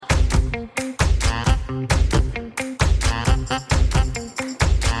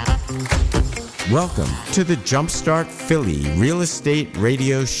Welcome to the Jumpstart Philly Real Estate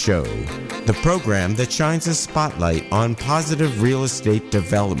Radio Show, the program that shines a spotlight on positive real estate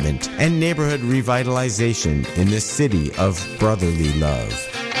development and neighborhood revitalization in the city of brotherly love.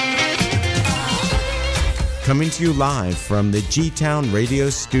 Coming to you live from the G-Town Radio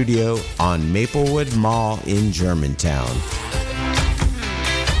Studio on Maplewood Mall in Germantown.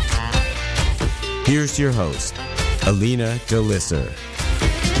 Here's your host, Alina Delisser.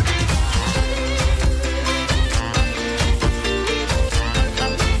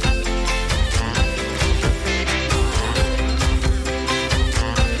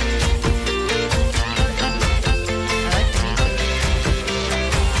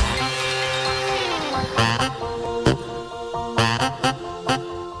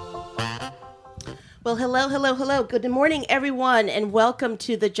 Well, hello. Good morning, everyone, and welcome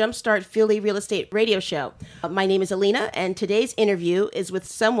to the Jumpstart Philly Real Estate Radio Show. My name is Alina, and today's interview is with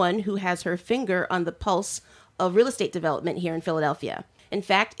someone who has her finger on the pulse of real estate development here in Philadelphia. In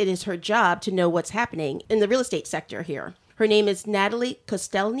fact, it is her job to know what's happening in the real estate sector here. Her name is Natalie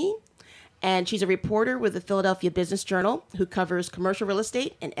Kostelny, and she's a reporter with the Philadelphia Business Journal who covers commercial real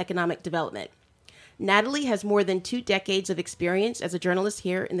estate and economic development. Natalie has more than 2 decades of experience as a journalist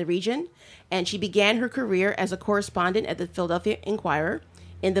here in the region, and she began her career as a correspondent at the Philadelphia Inquirer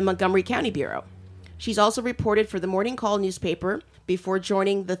in the Montgomery County Bureau. She's also reported for the Morning Call newspaper before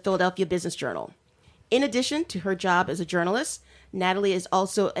joining the Philadelphia Business Journal. In addition to her job as a journalist, Natalie is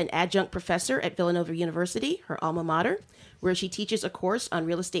also an adjunct professor at Villanova University, her alma mater, where she teaches a course on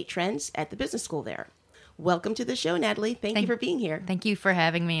real estate trends at the business school there. Welcome to the show, Natalie. Thank you for being here. Thank you for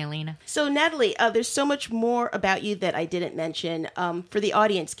having me, Alina. So, Natalie, there's so much more about you that I didn't mention. For the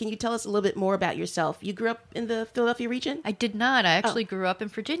audience, can you tell us a little bit more about yourself? You grew up in the Philadelphia region? I did not. I actually grew up in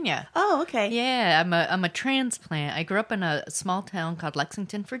Virginia. Oh, okay. Yeah, I'm a transplant. I grew up in a small town called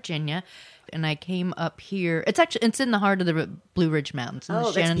Lexington, Virginia, and I came up here. It's in the heart of the Blue Ridge Mountains in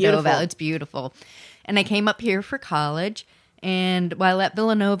the Shenandoah Valley. It's beautiful. And I came up here for college. And while at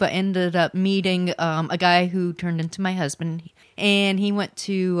Villanova, ended up meeting a guy who turned into my husband. And he went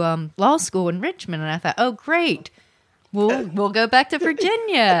to law school in Richmond. And I thought, oh, great. We'll go back to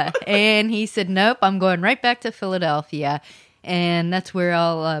Virginia. And he said, nope, I'm going right back to Philadelphia. And that's where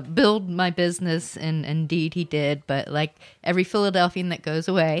I'll build my business. And indeed, he did. But like every Philadelphian that goes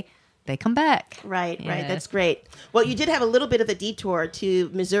away, they come back. Right. That's great. Well, you did have a little bit of a detour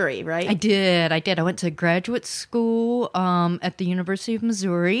to Missouri, right? I did. I went to graduate school at the University of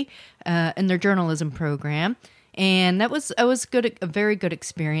Missouri in their journalism program. And that was a very good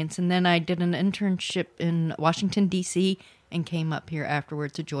experience. And then I did an internship in Washington, D.C. and came up here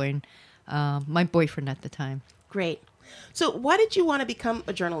afterward to join my boyfriend at the time. Great. So why did you want to become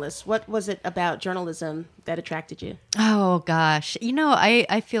a journalist? What was it about journalism that attracted you? Oh, gosh.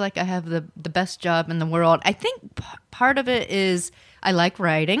 I feel like I have the best job in the world. I think part of it is I like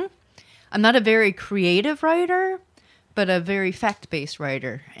writing. I'm not a very creative writer, but a very fact-based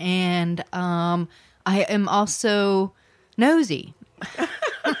writer. And I am also nosy.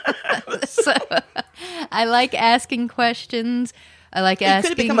 So I like asking questions. I like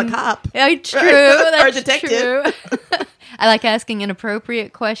asking. You could have become a cop. True. That's or a detective. True. I like asking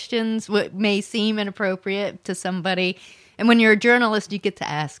inappropriate questions, what may seem inappropriate to somebody. And when you're a journalist, you get to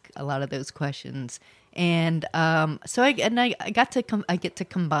ask a lot of those questions. And so I get to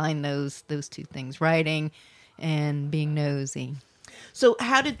combine those two things, writing and being nosy. So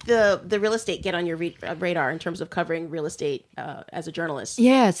how did the real estate get on your radar in terms of covering real estate as a journalist?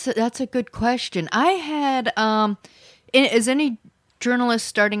 Yeah, so that's a good question. I had, as any journalist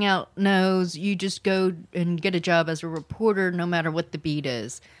starting out knows, you just go and get a job as a reporter no matter what the beat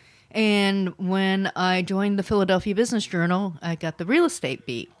is. And when I joined the Philadelphia Business Journal, I got the real estate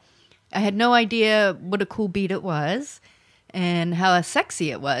beat. I had no idea what a cool beat it was and how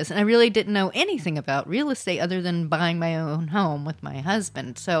sexy it was. And I really didn't know anything about real estate other than buying my own home with my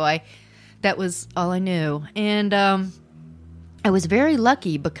husband. So that was all I knew. And I was very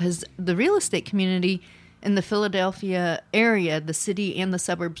lucky because the real estate community in the Philadelphia area, the city and the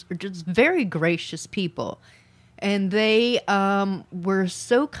suburbs, are just very gracious people. And they were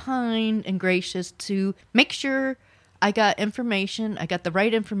so kind and gracious to make sure I got the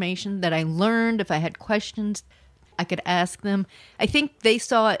right information, that I learned. If I had questions, I could ask them. I think they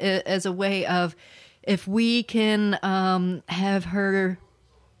saw it as a way of, if we can have her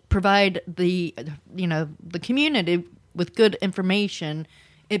provide the community with good information,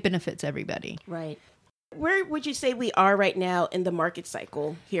 it benefits everybody. Right. Where would you say we are right now in the market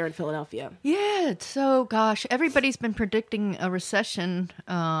cycle here in Philadelphia? Yeah, so gosh, everybody's been predicting a recession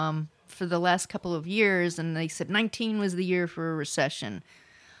for the last couple of years, and they said 19 was the year for a recession.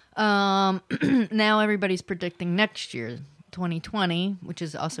 Now everybody's predicting next year, 2020, which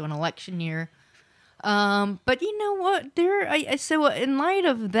is also an election year. But you know what? So in light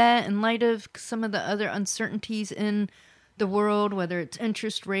of that, in light of some of the other uncertainties in the world, whether it's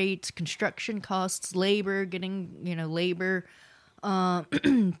interest rates, construction costs, labor, getting labor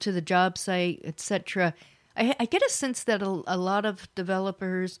to the job site, etc., I get a sense that a lot of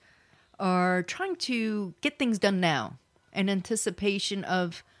developers are trying to get things done now in anticipation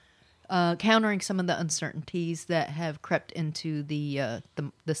of countering some of the uncertainties that have crept into the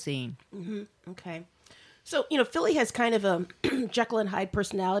scene. Mm-hmm. Okay. So, Philly has kind of a Jekyll and Hyde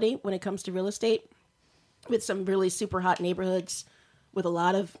personality when it comes to real estate, with some really super hot neighborhoods with a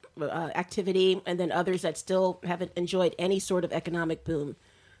lot of activity, and then others that still haven't enjoyed any sort of economic boom.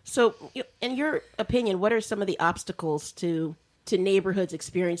 So, in your opinion, what are some of the obstacles to neighborhoods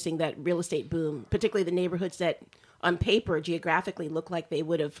experiencing that real estate boom, particularly the neighborhoods that on paper geographically look like they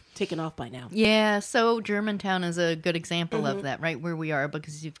would have taken off by now? Yeah, so Germantown is a good example of that, right where we are,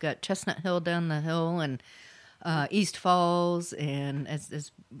 because you've got Chestnut Hill down the hill and East Falls, and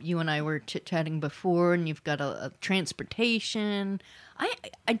as you and I were chit-chatting before, and you've got a transportation.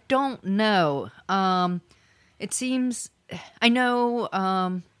 I don't know. It seems, I know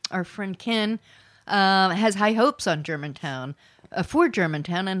our friend Ken has high hopes on Germantown, for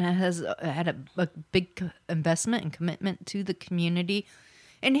Germantown, and has had a big investment and commitment to the community.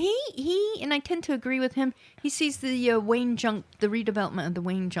 And he and I tend to agree with him. He sees the redevelopment of the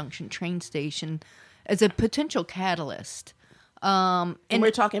Wayne Junction train station as a potential catalyst. And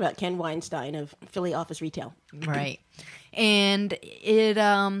we're talking about Ken Weinstein of Philly Office Retail. Right. And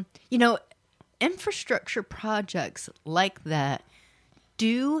it, infrastructure projects like that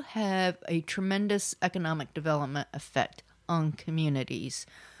do have a tremendous economic development effect on communities.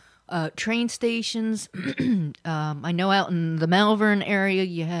 Train stations, I know out in the Malvern area,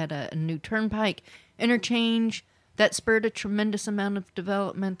 you had a new turnpike interchange that spurred a tremendous amount of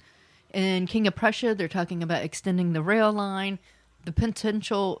development. In King of Prussia, they're talking about extending the rail line, the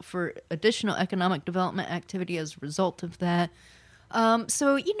potential for additional economic development activity as a result of that.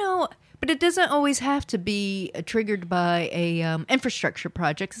 But it doesn't always have to be triggered by a infrastructure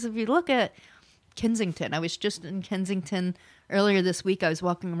project. Because if you look at Kensington, I was just in Kensington earlier this week. I was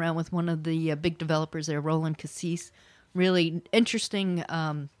walking around with one of the big developers there, Roland Cassis, really interesting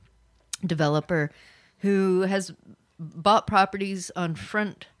developer who has bought properties on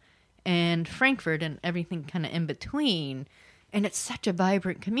Front and Frankfurt and everything kind of in between. And it's such a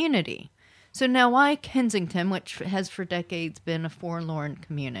vibrant community. So now why Kensington, which has for decades been a forlorn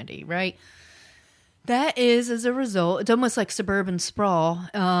community, right? That is as a result, it's almost like suburban sprawl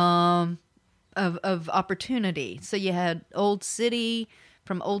of opportunity. So you had Old City,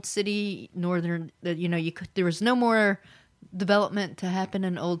 from Old City, Northern, there was no more development to happen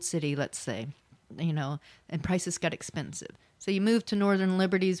in Old City, let's say, and prices got expensive. So you move to Northern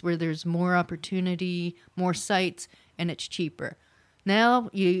Liberties where there's more opportunity, more sites, and it's cheaper. Now,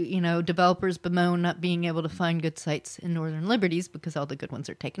 developers bemoan not being able to find good sites in Northern Liberties because all the good ones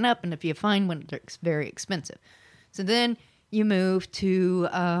are taken up, and if you find one, they're very expensive. So then you move to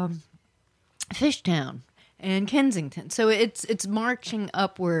Fishtown and Kensington. So it's marching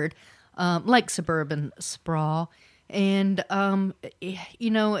upward like suburban sprawl. And,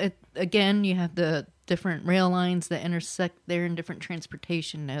 again, you have the different rail lines that intersect there and different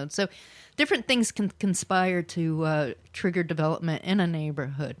transportation nodes. So different things can conspire to trigger development in a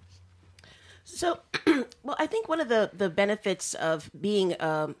neighborhood. So, well, I think one of the benefits of being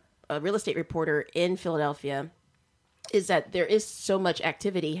a real estate reporter in Philadelphia is that there is so much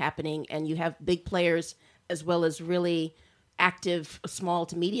activity happening, and you have big players as well as really active small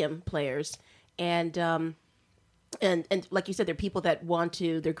to medium players. And like you said, there are people that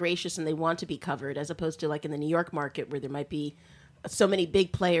they're gracious and they want to be covered, as opposed to like in the New York market where there might be so many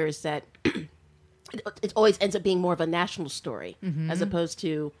big players that it always ends up being more of a national story as opposed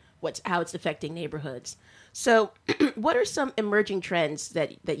to how it's affecting neighborhoods. So what are some emerging trends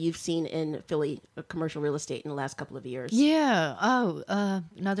that you've seen in Philly commercial real estate in the last couple of years? Yeah.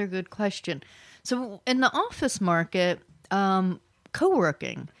 Another good question. So in the office market,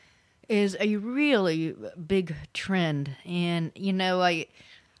 co-working is a really big trend. And,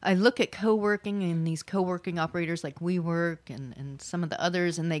 I look at co-working and these co-working operators like WeWork and some of the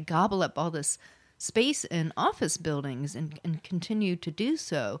others, and they gobble up all this space in office buildings and continue to do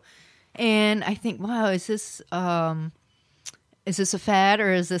so. And I think, wow, is this a fad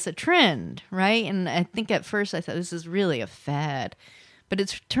or is this a trend, right? And I think at first I thought this is really a fad. But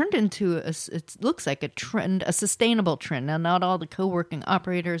it's turned into, it looks like a trend, a sustainable trend. Now, not all the co-working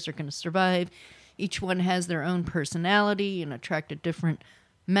operators are going to survive. Each one has their own personality and attract a different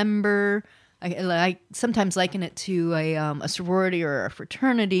member. I sometimes liken it to a sorority or a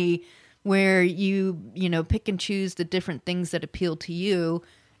fraternity where you pick and choose the different things that appeal to you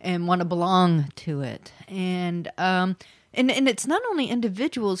and want to belong to it. And it's not only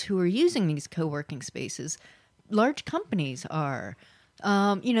individuals who are using these co-working spaces. Large companies are.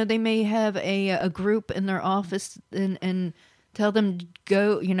 They may have a group in their office and tell them,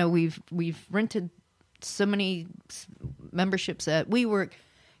 go, we've rented so many memberships at WeWork.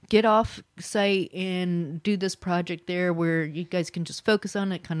 Get off site and do this project there where you guys can just focus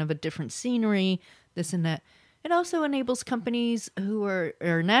on it, kind of a different scenery, this and that. It also enables companies who are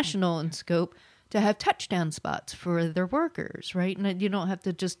national in scope to have touchdown spots for their workers, right? And you don't have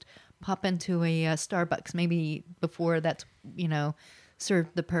to just pop into a Starbucks maybe before that's, served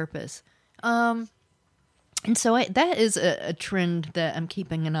the purpose. And so that is a trend that I'm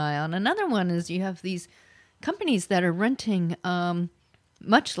keeping an eye on. Another one is you have these companies that are renting,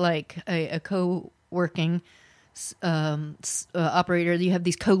 much like a co-working operator, you have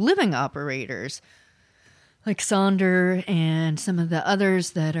these co-living operators like Sonder and some of the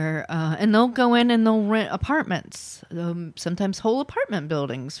others that are, and they'll go in and they'll rent apartments, sometimes whole apartment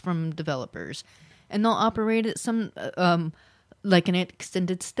buildings from developers, and they'll operate at some, like an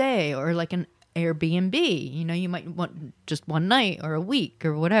extended stay or like an Airbnb. You might want just one night or a week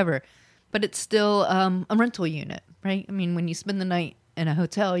or whatever, but it's still a rental unit, right? I mean, when you spend the night in a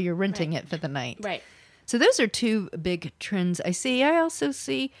hotel, you're renting it for the night. Right. So those are two big trends I see. I also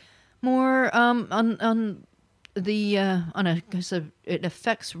see more on because it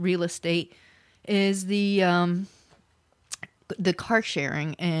affects real estate is the car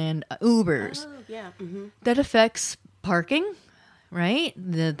sharing and Ubers. Oh, yeah. Mm-hmm. That affects parking, right?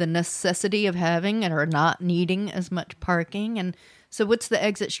 The necessity of having or not needing as much parking. And so what's the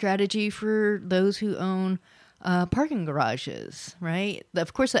exit strategy for those who own parking garages, right?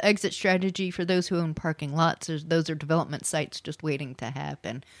 Of course, the exit strategy for those who own parking lots is those are development sites just waiting to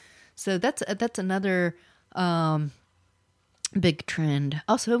happen. So that's another big trend.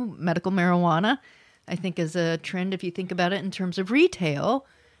 Also, medical marijuana, I think, is a trend if you think about it in terms of retail.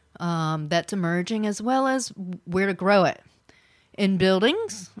 That's emerging, as well as where to grow it. In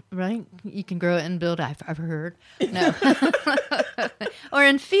buildings, right? You can grow it in I've heard. No. Or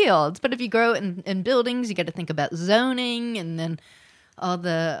in fields. But if you grow it in buildings, you got to think about zoning and then all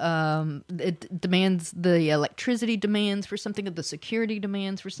the it demands, the electricity demands for something, the security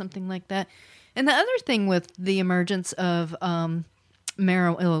demands for something like that. And the other thing with the emergence of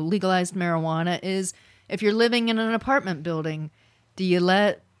legalized marijuana is if you're living in an apartment building, do you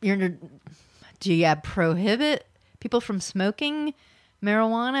prohibit people from smoking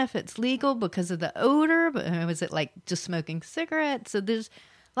marijuana if it's legal because of the odor? But was it like just smoking cigarettes? So there's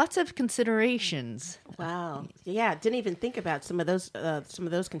lots of considerations. Wow. Yeah, didn't even think about some of those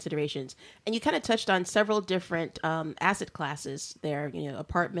considerations. And you kind of touched on several different asset classes there.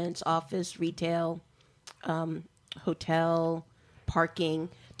 Apartments, office, retail, hotel, parking.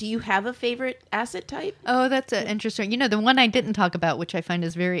 Do you have a favorite asset type? Oh, that's interesting. The one I didn't talk about, which I find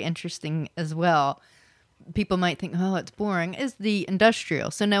is very interesting as well. People might think, oh, it's boring, is the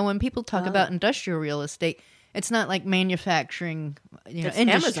industrial. So now when people talk about industrial real estate, it's not like manufacturing, industry.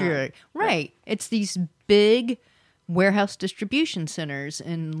 Amazon. Right. It's these big warehouse distribution centers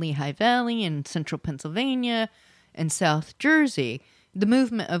in Lehigh Valley and central Pennsylvania and South Jersey, the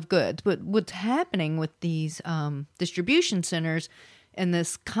movement of goods. But what's happening with these distribution centers and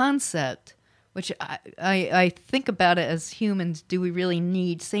this concept, which I think about it as humans, do we really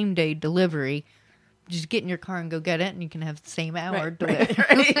need same-day delivery? Just get in your car and go get it, and you can have the same hour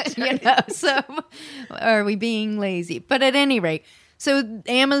delivery. Right. So are we being lazy? But at any rate, so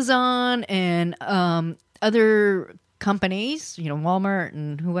Amazon and other companies, Walmart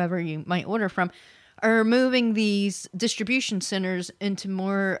and whoever you might order from, are moving these distribution centers into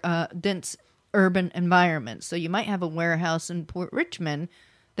more dense urban environments. So you might have a warehouse in Port Richmond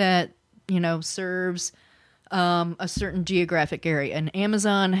that serves a certain geographic area, and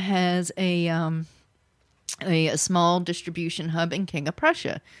Amazon has a small distribution hub in King of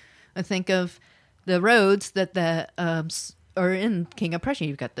Prussia. I think of the roads that are in King of Prussia.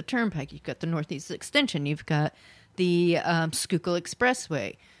 You've got the Turnpike, you've got the Northeast Extension, you've got the Schuylkill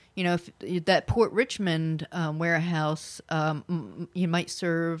Expressway. If that Port Richmond warehouse, you might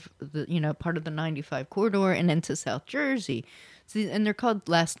serve the part of the 95 corridor and into South Jersey. And they're called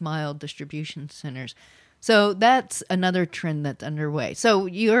last mile distribution centers. So that's another trend that's underway. So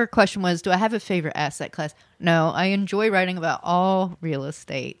your question was, do I have a favorite asset class? No, I enjoy writing about all real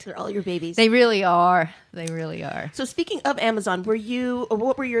estate. They're all your babies. They really are. They really are. So speaking of Amazon,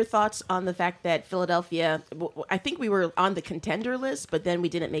 what were your thoughts on the fact that Philadelphia, I think we were on the contender list, but then we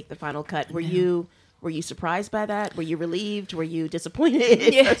didn't make the final cut. Were you surprised by that? Were you relieved? Were you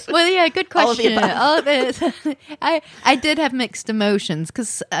disappointed? Yeah. Well, yeah, good question. All of the above. All of it. I did have mixed emotions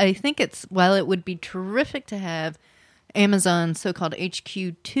because I think while it would be terrific to have Amazon so-called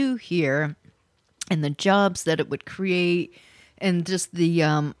HQ2 here and the jobs that it would create and just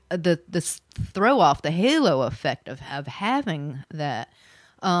the throw off, the halo effect of having that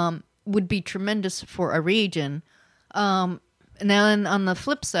would be tremendous for a region. Now, on the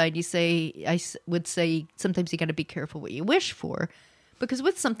flip side, I would say sometimes you got to be careful what you wish for, because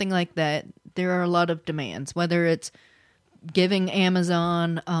with something like that, there are a lot of demands. Whether it's giving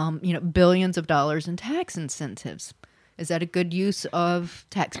Amazon, billions of dollars in tax incentives, is that a good use of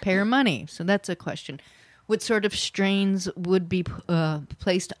taxpayer money? So that's a question. What sort of strains would be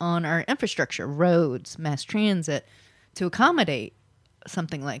placed on our infrastructure, roads, mass transit, to accommodate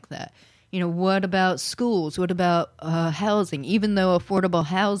something like that? What about schools? What about housing? Even though affordable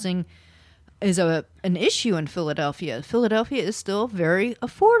housing is an issue in Philadelphia, Philadelphia is still very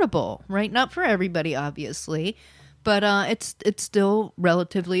affordable, right? Not for everybody, obviously, but it's still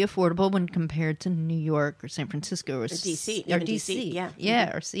relatively affordable when compared to New York or San Francisco or DC, or DC, DC, yeah,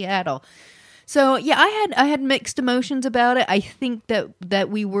 yeah, or Seattle. So yeah, I had mixed emotions about it. I think that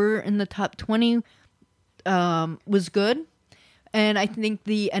we were in the top 20 was good. And I think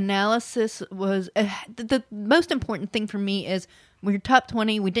the analysis was the most important thing for me is we're top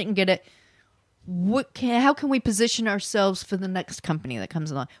 20. We didn't get it. How can we position ourselves for the next company that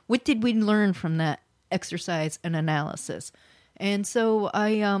comes along? What did we learn from that exercise and analysis? And so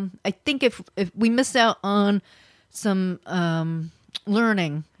I think if we miss out on some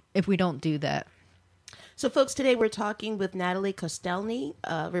learning if we don't do that. So, folks, today we're talking with Natalie Kostelny,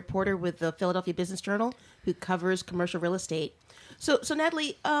 a reporter with the Philadelphia Business Journal who covers commercial real estate. So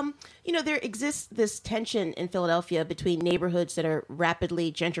Natalie, there exists this tension in Philadelphia between neighborhoods that are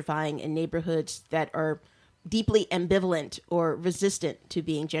rapidly gentrifying and neighborhoods that are deeply ambivalent or resistant to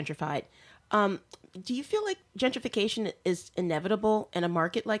being gentrified. Do you feel like gentrification is inevitable in a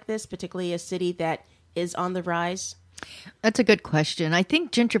market like this, particularly a city that is on the rise? That's a good question. I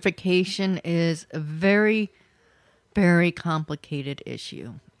think gentrification is a very, very complicated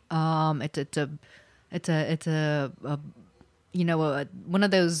issue. It's a one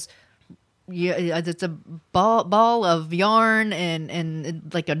of those. Yeah, it's a ball of yarn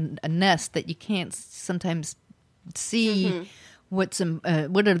and like a nest that you can't sometimes see. Mm-hmm.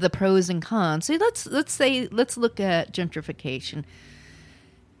 What are the pros and cons? So let's look at gentrification.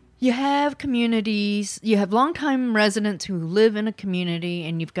 You have communities, you have longtime residents who live in a community,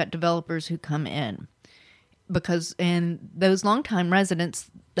 and you've got developers who come in. And those longtime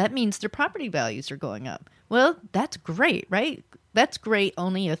residents, that means their property values are going up. Well, that's great, right? That's great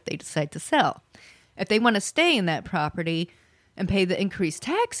only if they decide to sell. If they want to stay in that property and pay the increased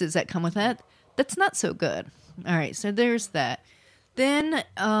taxes that come with that, that's not so good. All right, so there's that. Then,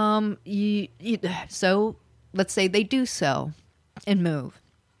 so let's say they do sell and move.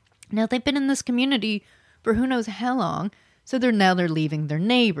 Now, they've been in this community for who knows how long, so they're leaving their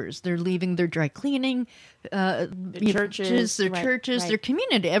neighbors. They're leaving their dry cleaning, churches, their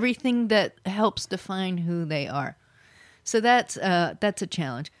community, everything that helps define who they are. So that's a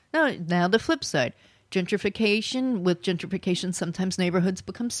challenge. Now the flip side, gentrification. With gentrification, sometimes neighborhoods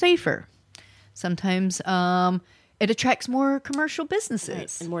become safer. Sometimes it attracts more commercial businesses.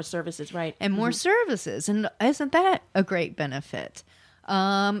 Right. And more services, right. And more services. And isn't that a great benefit?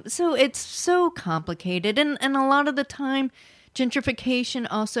 So it's so complicated. And a lot of the time, gentrification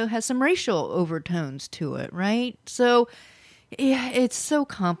also has some racial overtones to it, right? So, yeah, it's so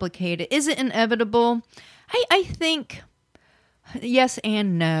complicated. Is it inevitable? I think yes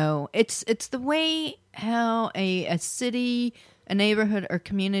and no. It's the way how a city, a neighborhood, or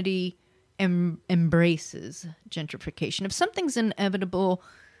community embraces gentrification. If something's inevitable,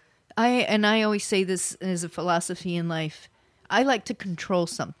 I always say this as a philosophy in life, I like to control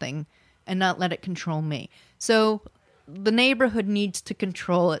something and not let it control me. So the neighborhood needs to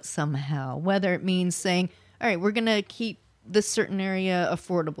control it somehow, whether it means saying, all right, we're going to keep this certain area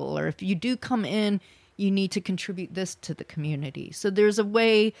affordable, or if you do come in, you need to contribute this to the community. So there's a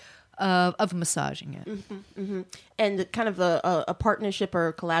way of massaging it. Mm-hmm, mm-hmm. And kind of a partnership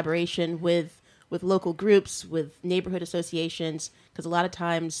or collaboration with local groups, with neighborhood associations, because a lot of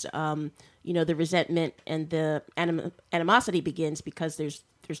times, the resentment and the animosity begins because there's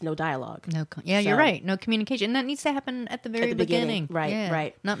there's no dialogue. You're right. No communication. And that needs to happen at the very beginning. Right, Yeah,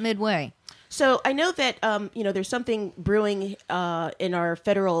 right. Not midway. So I know that there's something brewing in our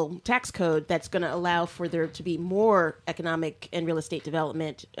federal tax code that's going to allow for there to be more economic and real estate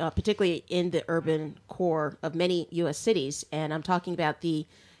development, particularly in the urban core of many U.S. cities. And I'm talking about the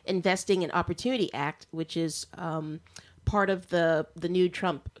Investing in Opportunity Act, which is part of the new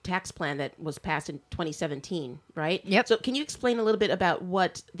Trump tax plan that was passed in 2017, right? Yep. So can you explain a little bit about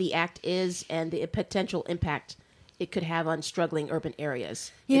what the act is and the potential impact it could have on struggling urban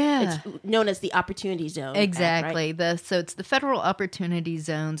areas? Yeah. It's known as the Opportunity Zone. Exactly. Act, right? So it's the federal opportunity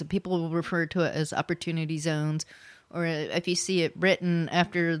zones, and people will refer to it as opportunity zones. Or if you see it written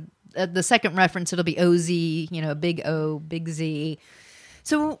after the second reference, it'll be OZ, big O, big Z.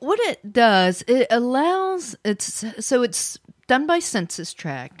 So what it does, it allows, it's done by census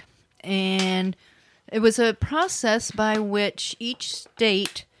tract, and it was a process by which each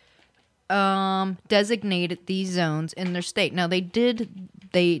state designated these zones in their state. Now they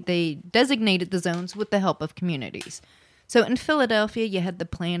designated the zones with the help of communities. So in Philadelphia, you had the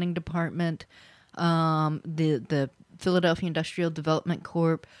planning department, the Philadelphia Industrial Development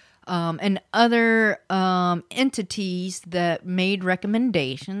Corp., and other entities that made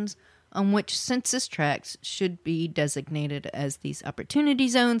recommendations on which census tracts should be designated as these opportunity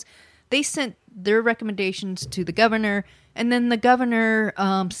zones. They sent their recommendations to the governor, and then the governor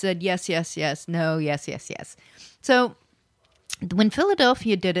said yes, yes, yes, no, yes, yes, yes. So when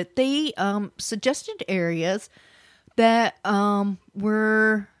Philadelphia did it, they suggested areas that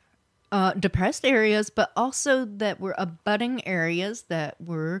were depressed areas, but also that were abutting areas that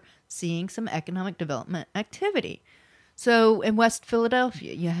were seeing some economic development activity. So in West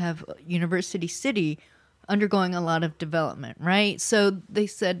Philadelphia, you have University City undergoing a lot of development, right? So they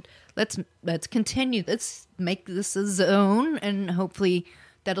said, let's continue. Let's make this a zone, and hopefully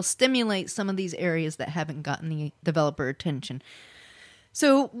that'll stimulate some of these areas that haven't gotten the developer attention.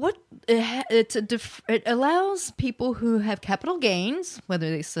 So what it allows people who have capital gains,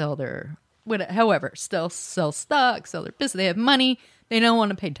 whether they sell still sell stock, sell their business, they have money, they don't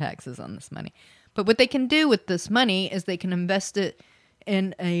want to pay taxes on this money. But what they can do with this money is they can invest it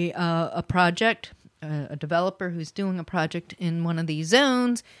in a project, a developer who's doing a project in one of these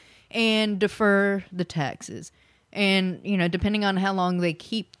zones, and defer the taxes. And, depending on how long they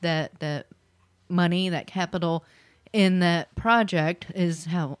keep that money, that capital in that project is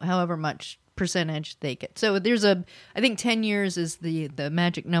however much percentage they get. So I think 10 years is the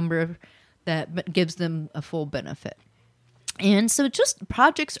magic number that gives them a full benefit. And so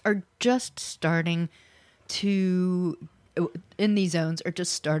projects are just starting in these zones are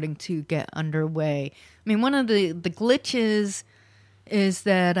just starting to get underway. I mean, one of the glitches is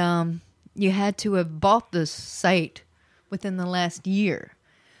that you had to have bought this site within the last year.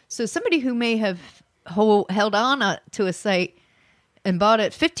 So somebody who may have held on to a site and bought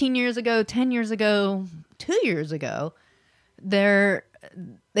it 15 years ago, 10 years ago, 2 years ago, they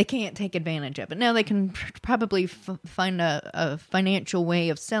can't take advantage of it. Now they can probably find a financial way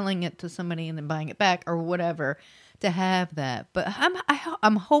of selling it to somebody and then buying it back or whatever to have that. But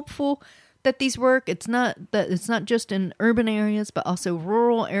I'm hopeful that these work. It's not just in urban areas, but also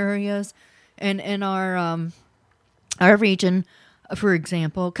rural areas, and in our region, for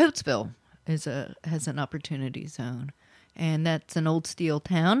example, Coatesville has an opportunity zone, and that's an old steel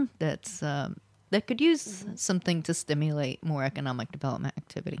town that could use something to stimulate more economic development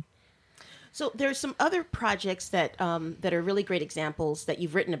activity. So there's some other projects that are really great examples that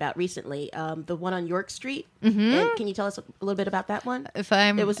you've written about recently. The one on York Street. Mm-hmm. Can you tell us a little bit about that one?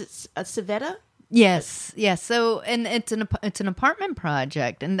 It was a Civetta? Yes. So, and it's an apartment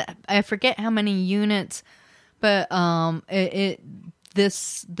project, and I forget how many units, but the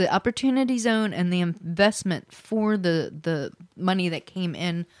opportunity zone and the investment for the money that came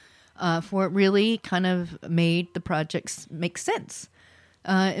in for it really kind of made the projects make sense.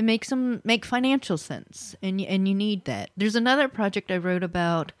 It makes them make financial sense, and you need that. There's another project I wrote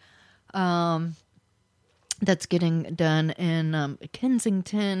about that's getting done in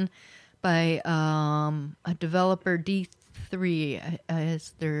Kensington by a developer, D3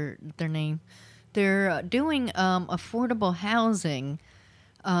 is their name. They're doing affordable housing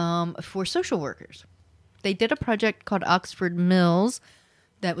for social workers. They did a project called Oxford Mills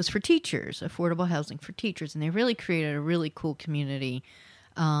that was for teachers, affordable housing for teachers, and they really created a really cool community.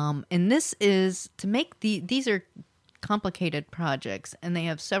 And this is to make these are complicated projects, and they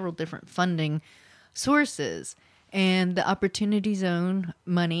have several different funding sources. And the Opportunity Zone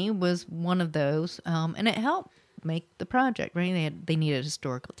money was one of those, and it helped make the project. Right? They needed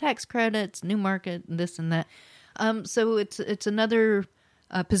historical tax credits, new market, this and that. So it's another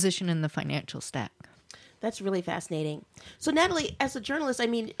position in the financial stack. That's really fascinating. So, Natalie, as a journalist, I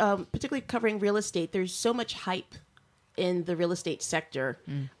mean, particularly covering real estate, there's so much hype in the real estate sector.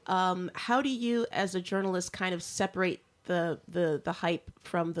 How do you, as a journalist, kind of separate the hype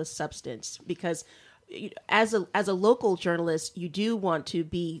from the substance? Because as a local journalist, you do want to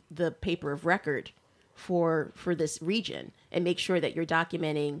be the paper of record for this region and make sure that you're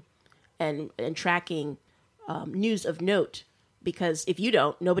documenting and tracking news of note. Because if you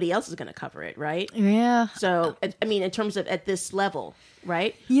don't, nobody else is going to cover it, right? Yeah. So, I mean, in terms of at this level,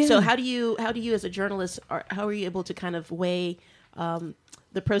 right? Yeah. So, how do you, as a journalist, how are you able to kind of weigh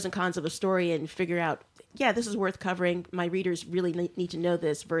the pros and cons of a story and figure out, yeah, this is worth covering. My readers really need to know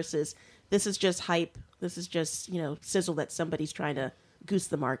this versus this is just hype. This is just, sizzle that somebody's trying to goose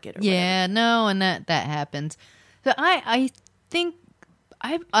the market. Or yeah, whatever. No, and that happens. So I think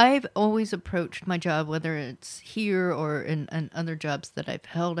I've always approached my job, whether it's here or in other jobs that I've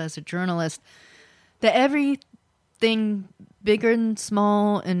held as a journalist, that everything bigger and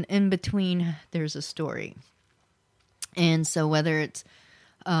small and in between, there's a story. And so whether it's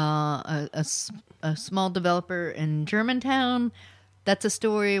a small developer in Germantown, that's a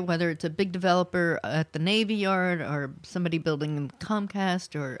story. Whether it's a big developer at the Navy Yard or somebody building in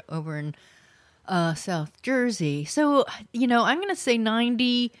Comcast or over in South Jersey. So, I'm going to say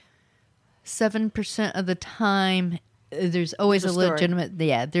 97% of the time, there's always a legitimate,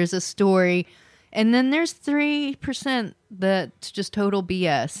 there's a story. And then there's 3% that's just total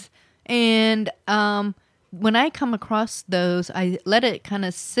BS. And when I come across those, I let it kind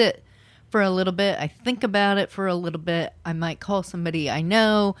of sit for a little bit. I think about it for a little bit. I might call somebody I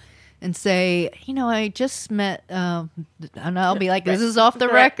know and say, I just met, and I'll be like, this is off the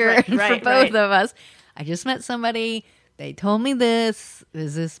record for both of us. I just met somebody. They told me this.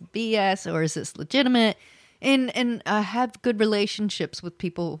 Is this BS or is this legitimate? And I have good relationships with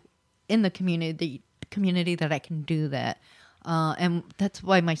people in the community that I can do that. And that's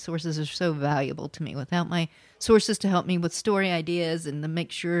why my sources are so valuable to me. Without my sources to help me with story ideas and to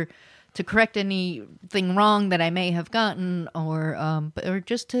make sure to correct anything wrong that I may have gotten, or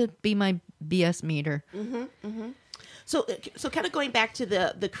just to be my BS meter. Mm-hmm, mm-hmm. So kind of going back to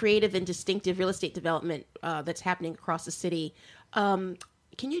the creative and distinctive real estate development that's happening across the city, can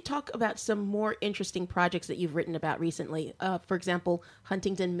you talk about some more interesting projects that you've written about recently? For example,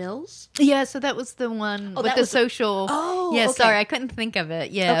 Huntington Mills? Yeah, so that was the one with the social... yeah, okay. Sorry, I couldn't think of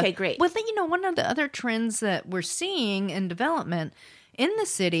it. Yeah. Okay, great. Well, one of the other trends that we're seeing in development in the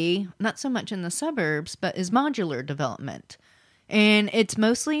city, not so much in the suburbs, but is modular development. And it's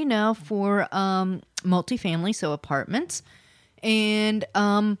mostly now for multifamily, so apartments. And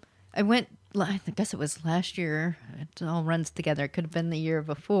I guess it was last year. It all runs together. It could have been the year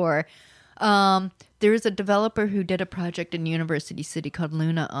before. There was a developer who did a project in University City called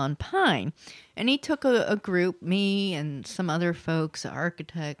Luna on Pine. And he took a group, me and some other folks,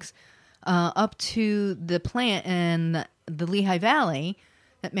 architects, up to the plant in the Lehigh Valley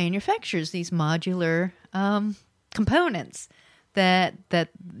that manufactures these modular components that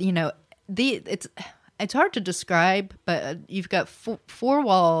it's hard to describe, but you've got four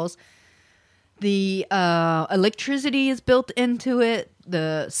walls. The electricity is built into it,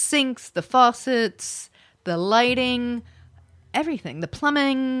 the sinks, the faucets, the lighting, everything, the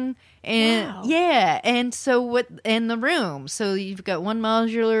plumbing, and wow. and the room. So you've got one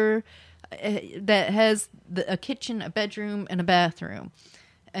modular that has a kitchen, a bedroom, and a bathroom,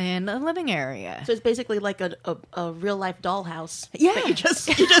 and a living area. So it's basically like a real life dollhouse. Yeah, that you just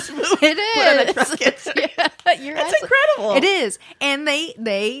move. It is. Put on a truck. That's incredible. It is, and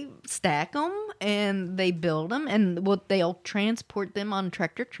they stack them and they build them, and they'll transport them on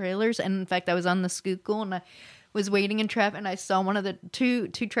tractor trailers. And in fact, I was on the Schuylkill and I was waiting in traffic, and I saw one of the two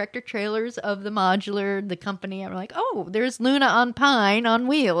tractor trailers of the modular, the company. I'm like, oh, there's Luna on Pine on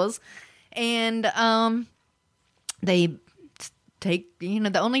wheels. And they take,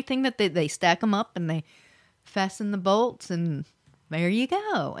 the only thing that they stack them up and they fasten the bolts, and there you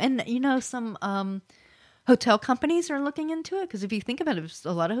go. And, some hotel companies are looking into it, because if you think about it,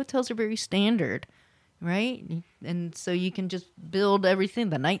 a lot of hotels are very standard, right? And so you can just build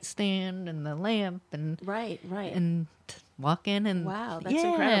everything, the nightstand and the lamp, and right, and walk in and wow, that's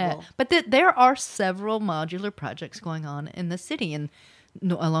incredible. But there are several modular projects going on in the city, and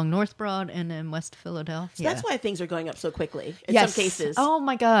along North Broad and in West Philadelphia. So that's why things are going up so quickly in some cases. Oh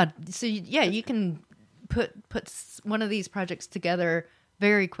my God! So you can put one of these projects together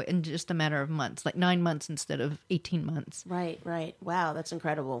very quick in just a matter of months, like 9 months instead of 18 months. Right. Wow, that's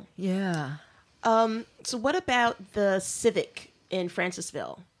incredible. Yeah. So what about the Civic in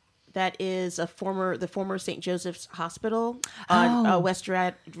Francisville? that is the former St. Joseph's Hospital on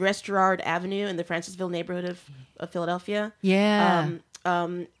Westerard Avenue in the Francisville neighborhood of Philadelphia. Yeah.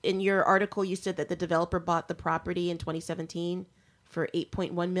 In your article, you said that the developer bought the property in 2017 for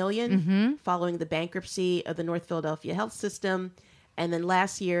 $8.1 million, following the bankruptcy of the North Philadelphia Health System. And then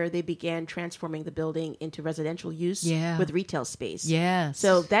last year, they began transforming the building into residential use with retail space. Yes.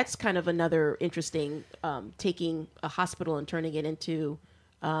 So that's kind of another interesting, taking a hospital and turning it into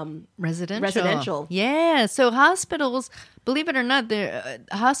residential. Yeah. So hospitals, believe it or not,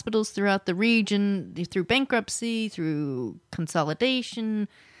 hospitals throughout the region, through bankruptcy, through consolidation,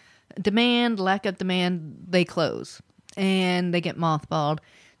 lack of demand, they close and they get mothballed.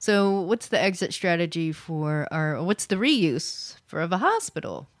 So what's the exit strategy what's the reuse of a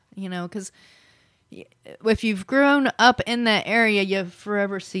hospital? Because if you've grown up in that area, you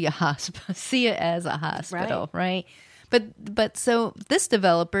forever see see it as a hospital, right? But so this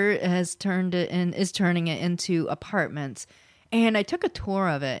developer is turning it into apartments, and I took a tour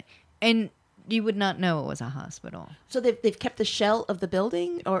of it, and you would not know it was a hospital. So they've kept the shell of the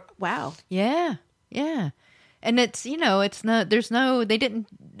building, or wow, yeah. And it's, it's not, they didn't,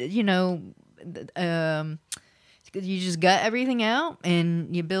 you just gut everything out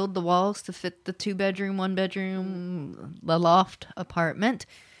and you build the walls to fit the 2-bedroom, 1-bedroom, the loft apartment.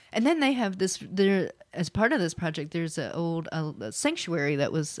 And then they have as part of this project, there's an old sanctuary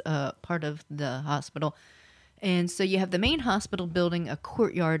that was part of the hospital. And so you have the main hospital building a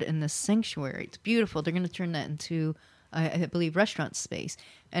courtyard in the sanctuary. It's beautiful. They're going to turn that into, I believe, restaurant space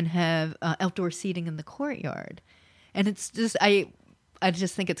and have outdoor seating in the courtyard. And it's just, I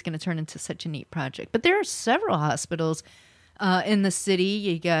just think it's going to turn into such a neat project. But there are several hospitals in the city.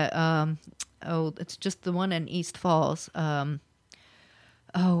 You got, it's just the one in East Falls. I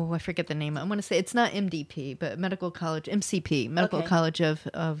forget the name. I want to say it's not MDP, but Medical College, MCP, Medical College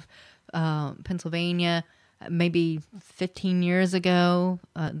of Pennsylvania. Maybe 15 years ago,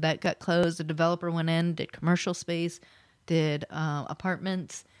 that got closed. The developer went in, did commercial space, did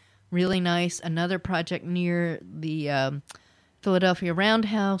apartments, really nice. Another project near the Philadelphia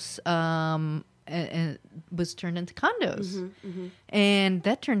Roundhouse and was turned into condos, and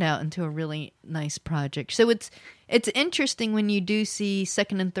that turned out into a really nice project. So it's interesting when you do see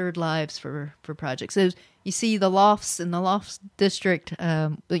second and third lives for projects. So you see the lofts in the lofts district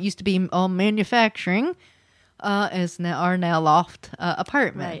that used to be all manufacturing. Are now loft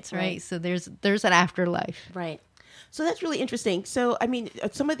apartments, right? So there's an afterlife, right? So that's really interesting. So I mean,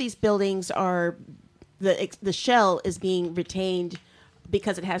 some of these buildings are the shell is being retained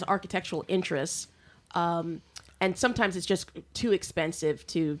because it has architectural interests, and sometimes it's just too expensive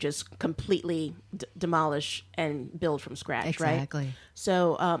to just completely demolish and build from scratch, right? Exactly.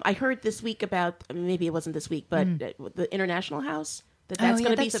 So I heard this week about, maybe it wasn't this week, but the International House. That's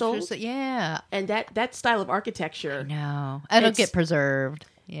going to be sold. And that style of architecture. No, it'll get preserved.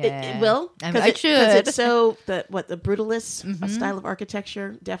 Yeah, it will. I should. It's so the brutalist style of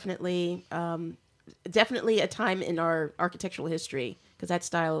architecture. Definitely a time in our architectural history, because that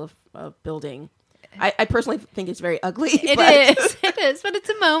style of building, I personally think it's very ugly. It is, but it's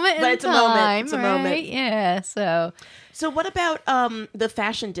a moment in time. It's a moment. Yeah. So what about the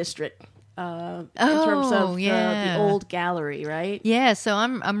Fashion District? In terms of the old gallery, right? Yeah, so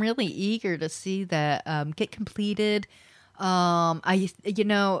I'm really eager to see that get completed. Across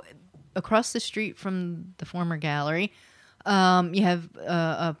the street from the former gallery, you have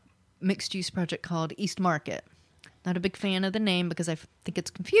a mixed-use project called East Market. Not a big fan of the name because I think it's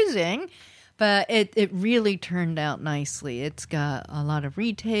confusing, but it really turned out nicely. It's got a lot of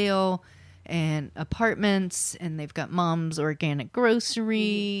retail and apartments, and they've got Mom's Organic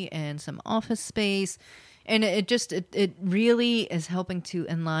Grocery and some office space, and it really is helping to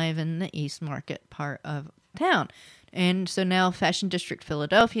enliven the East Market part of town. And so now Fashion District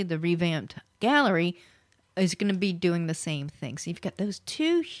Philadelphia, the revamped gallery, is going to be doing the same thing. So you've got those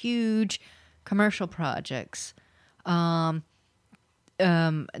two huge commercial projects that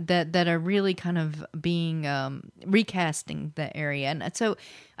are really kind of being recasting the area. And so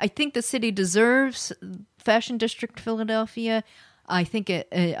I think the city deserves Fashion District Philadelphia. I think I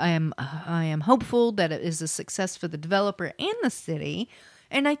am hopeful that it is a success for the developer and the city.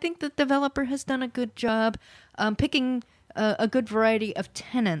 And I think the developer has done a good job picking a good variety of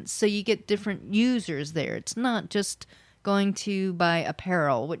tenants, so you get different users there. It's not just going to buy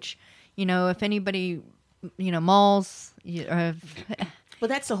apparel, which, if anybody, malls... Well,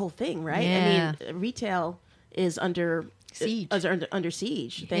 that's the whole thing, right? Yeah. I mean, retail is under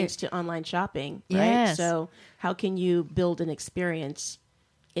siege, thanks to online shopping, right? Yes. So how can you build an experience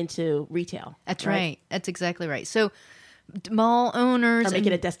into retail? That's right. That's exactly right. So mall owners or make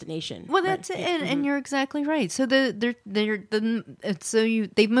it a destination. Well, that's it, and you're exactly right. So they've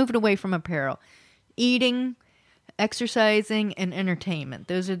moved away from apparel, eating, exercising, and entertainment.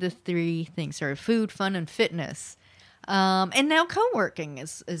 Those are the three things: or food, fun, and fitness. And now co-working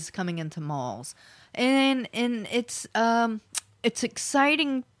is coming into malls, and it's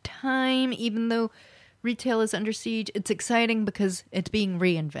exciting time, even though retail is under siege. It's exciting because it's being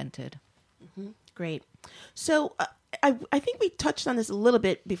reinvented. Great. So I think we touched on this a little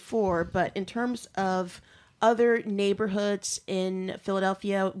bit before, but in terms of other neighborhoods in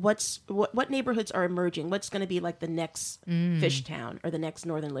Philadelphia, what neighborhoods are emerging? What's going to be like the next Fishtown or the next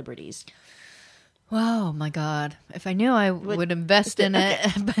Northern Liberties? Oh my God! If I knew, I would invest in it,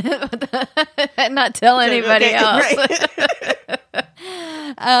 and not tell anybody else. Right.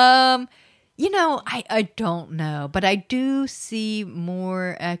 I don't know, but I do see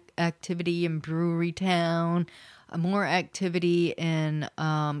more activity in Brewery Town, more activity in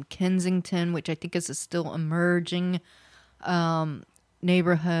Kensington, which I think is a still emerging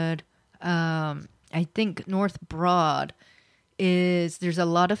neighborhood. I think North Broad there's a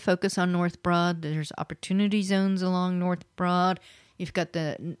lot of focus on North Broad. There's opportunity zones along North Broad. You've got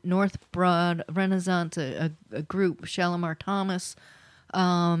the North Broad Renaissance, a group, Shalimar Thomas,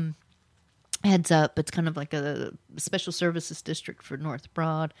 heads up. It's kind of like a special services district for North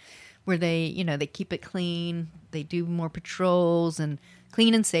Broad, where they keep it clean. They do more patrols and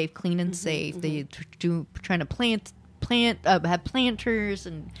clean and safe. They trying to have planters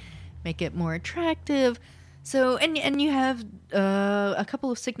and make it more attractive. So and you have a couple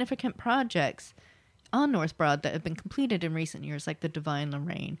of significant projects on North Broad that have been completed in recent years, like the Divine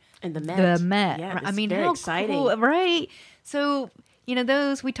Lorraine and the Met. Yeah, I mean, very exciting, cool, right? So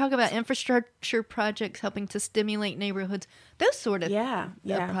those, we talk about infrastructure projects helping to stimulate neighborhoods. Those sort of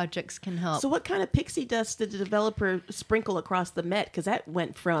projects can help. So what kind of pixie dust did the developer sprinkle across the Met? Because that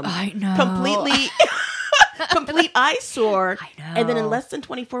went from complete eyesore, and then in less than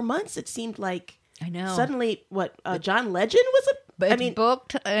 24 months, it seemed like. I know. Suddenly, John Legend was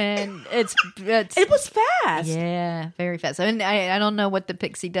booked, and it was fast. Yeah, very fast. I mean, I don't know what the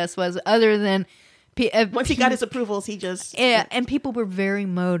pixie dust was, other than once he got his approvals, he just and people were very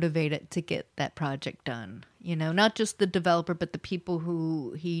motivated to get that project done. Not just the developer, but the people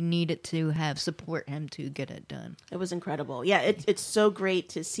who he needed to have support him to get it done. It was incredible. Yeah, it's so great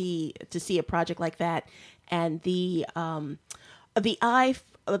to see a project like that, and the eye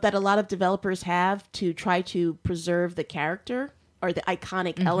that a lot of developers have to try to preserve the character or the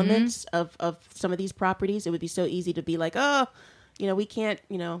iconic elements of some of these properties. It would be so easy to be like, we can't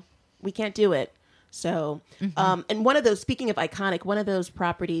do it. So, and one of those, speaking of iconic, one of those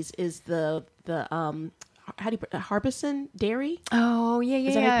properties is the how do you put Harbison Dairy? Oh,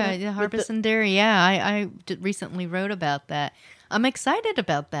 yeah, Harbison Dairy. Yeah, I recently wrote about that. I'm excited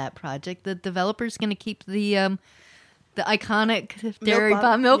about that project. The developer's going to keep the iconic dairy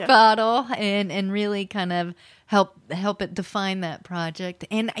milk bottle and really kind of help it define that project.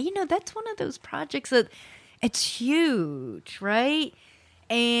 And that's one of those projects that it's huge, right?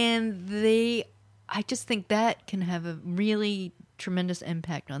 And I just think that can have a really tremendous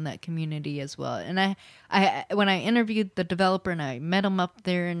impact on that community as well. And I when I interviewed the developer and I met him up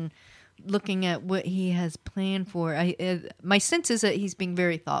there and looking at what he has planned for, my sense is that he's being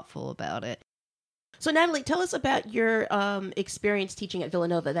very thoughtful about it. So, Natalie, tell us about your experience teaching at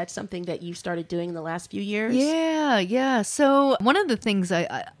Villanova. That's something that you started doing in the last few years? Yeah. So one of the things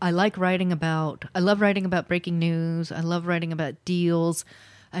I like writing about, I love writing about breaking news. I love writing about deals.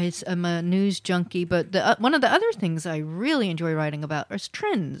 I'm a news junkie. But one of the other things I really enjoy writing about is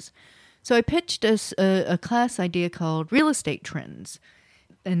trends. So I pitched a class idea called Real Estate Trends.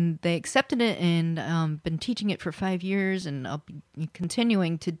 And they accepted it and been teaching it for 5 years, and I'll be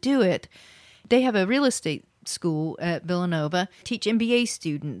continuing to do it. They have a real estate school at Villanova, teach MBA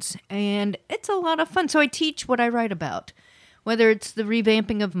students, and it's a lot of fun. So I teach what I write about, whether it's the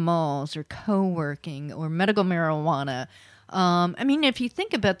revamping of malls or co-working or medical marijuana. If you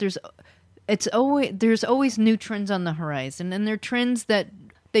think about there's always new trends on the horizon, and they're trends that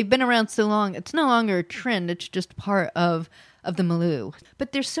they've been around so long, it's no longer a trend, it's just part of the milieu.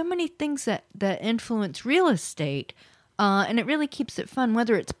 But there's so many things that influence real estate. And it really keeps it fun,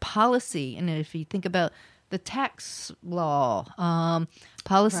 whether it's policy. And if you think about the tax law,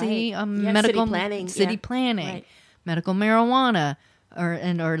 policy, medical city planning, right. Medical marijuana,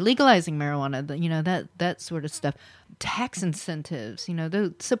 or legalizing marijuana, that sort of stuff, tax incentives,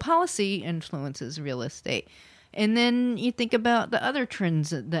 so policy influences real estate. And then you think about the other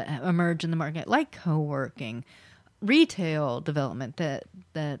trends that emerge in the market, like co-working, retail development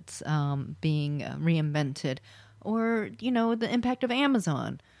that's being reinvented. or, the impact of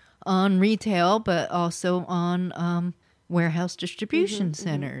Amazon on retail, but also on warehouse distribution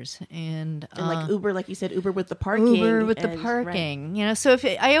centers. And like Uber, like you said, Uber with the parking. Right. So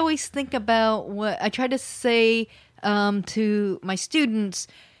I always think about what I try to say to my students,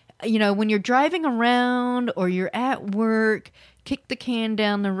 when you're driving around or you're at work, kick the can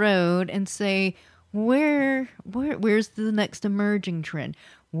down the road and say, where's the next emerging trend?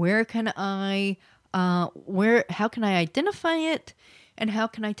 Where can I, how can I identify it, and how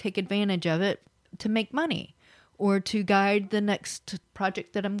can I take advantage of it to make money or to guide the next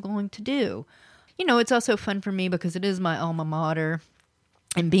project that I'm going to do? It's also fun for me because it is my alma mater.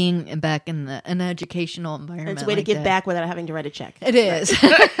 And being back in an educational environment. It's a way to give back without having to write a check. It is.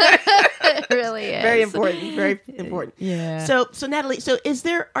 It really is. Very important. Very important. Yeah. So Natalie,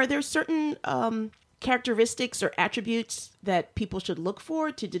 are there certain characteristics or attributes that people should look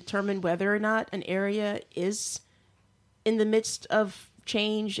for to determine whether or not an area is in the midst of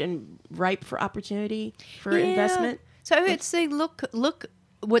change and ripe for opportunity for investment? So I would say look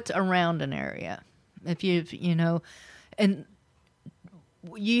what's around an area. If and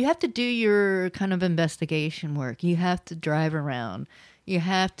you have to do your kind of investigation work. You have to drive around. You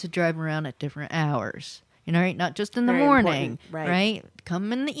have to drive around at different hours. Right? Not just in the morning, right?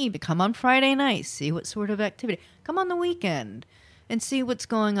 Come in the evening. Come on Friday night. See what sort of activity. Come on the weekend and see what's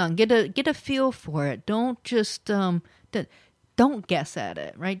going on. Get a feel for it. Don't just don't guess at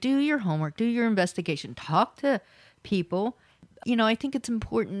it, right? Do your homework. Do your investigation. Talk to people. I think it's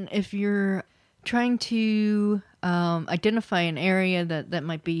important if you're trying to identify an area that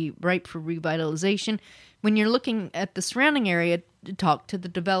might be ripe for revitalization. When you're looking at the surrounding area, talk to the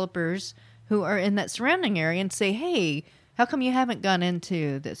developers who are in that surrounding area and say, hey, how come you haven't gone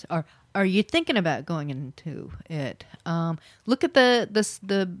into this? Or are you thinking about going into it? Look at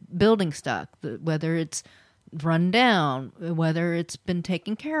the building stock, whether it's run down, whether it's been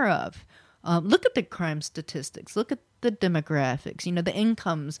taken care of. Look at the crime statistics. Look at the demographics, the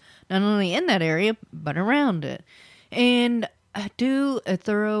incomes, not only in that area, but around it. And do a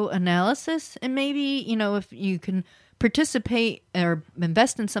thorough analysis. And maybe, if you can participate or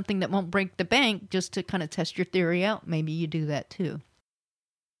invest in something that won't break the bank just to kind of test your theory out, maybe you do that too.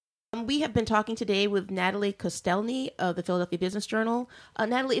 We have been talking today with Natalie Kostelny of the Philadelphia Business Journal.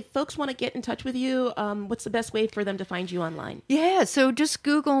 Natalie, if folks want to get in touch with you, what's the best way for them to find you online? Yeah, so just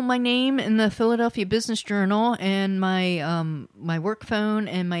Google my name in the Philadelphia Business Journal, and my work phone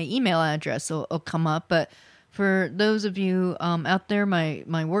and my email address will come up. But for those of you out there,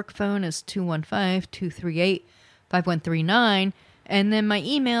 my work phone is 215-238-5139, and then my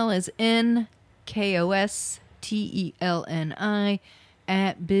email is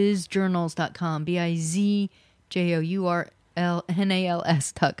nkostelni@bizjournals.com,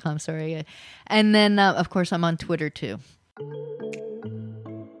 bizjournals.com, sorry. And then, of course, I'm on Twitter, too.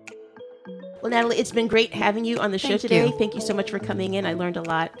 Well, Natalie, it's been great having you on the show today. Thank you so much for coming in. I learned a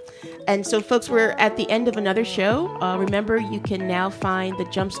lot. And so, folks, we're at the end of another show. Remember, you can now find the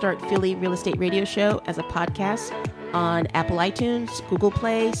Jumpstart Philly Real Estate Radio Show as a podcast on Apple iTunes, Google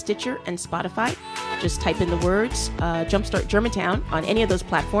Play, Stitcher, and Spotify. Just type in the words Jumpstart Germantown on any of those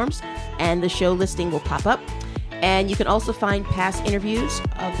platforms, and the show listing will pop up. And you can also find past interviews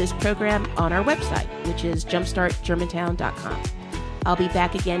of this program on our website, which is jumpstartgermantown.com. I'll be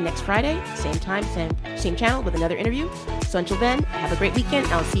back again next Friday, same time, same channel, with another interview. So until then, have a great weekend.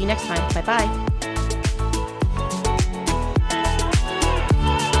 I'll see you next time. Bye-bye.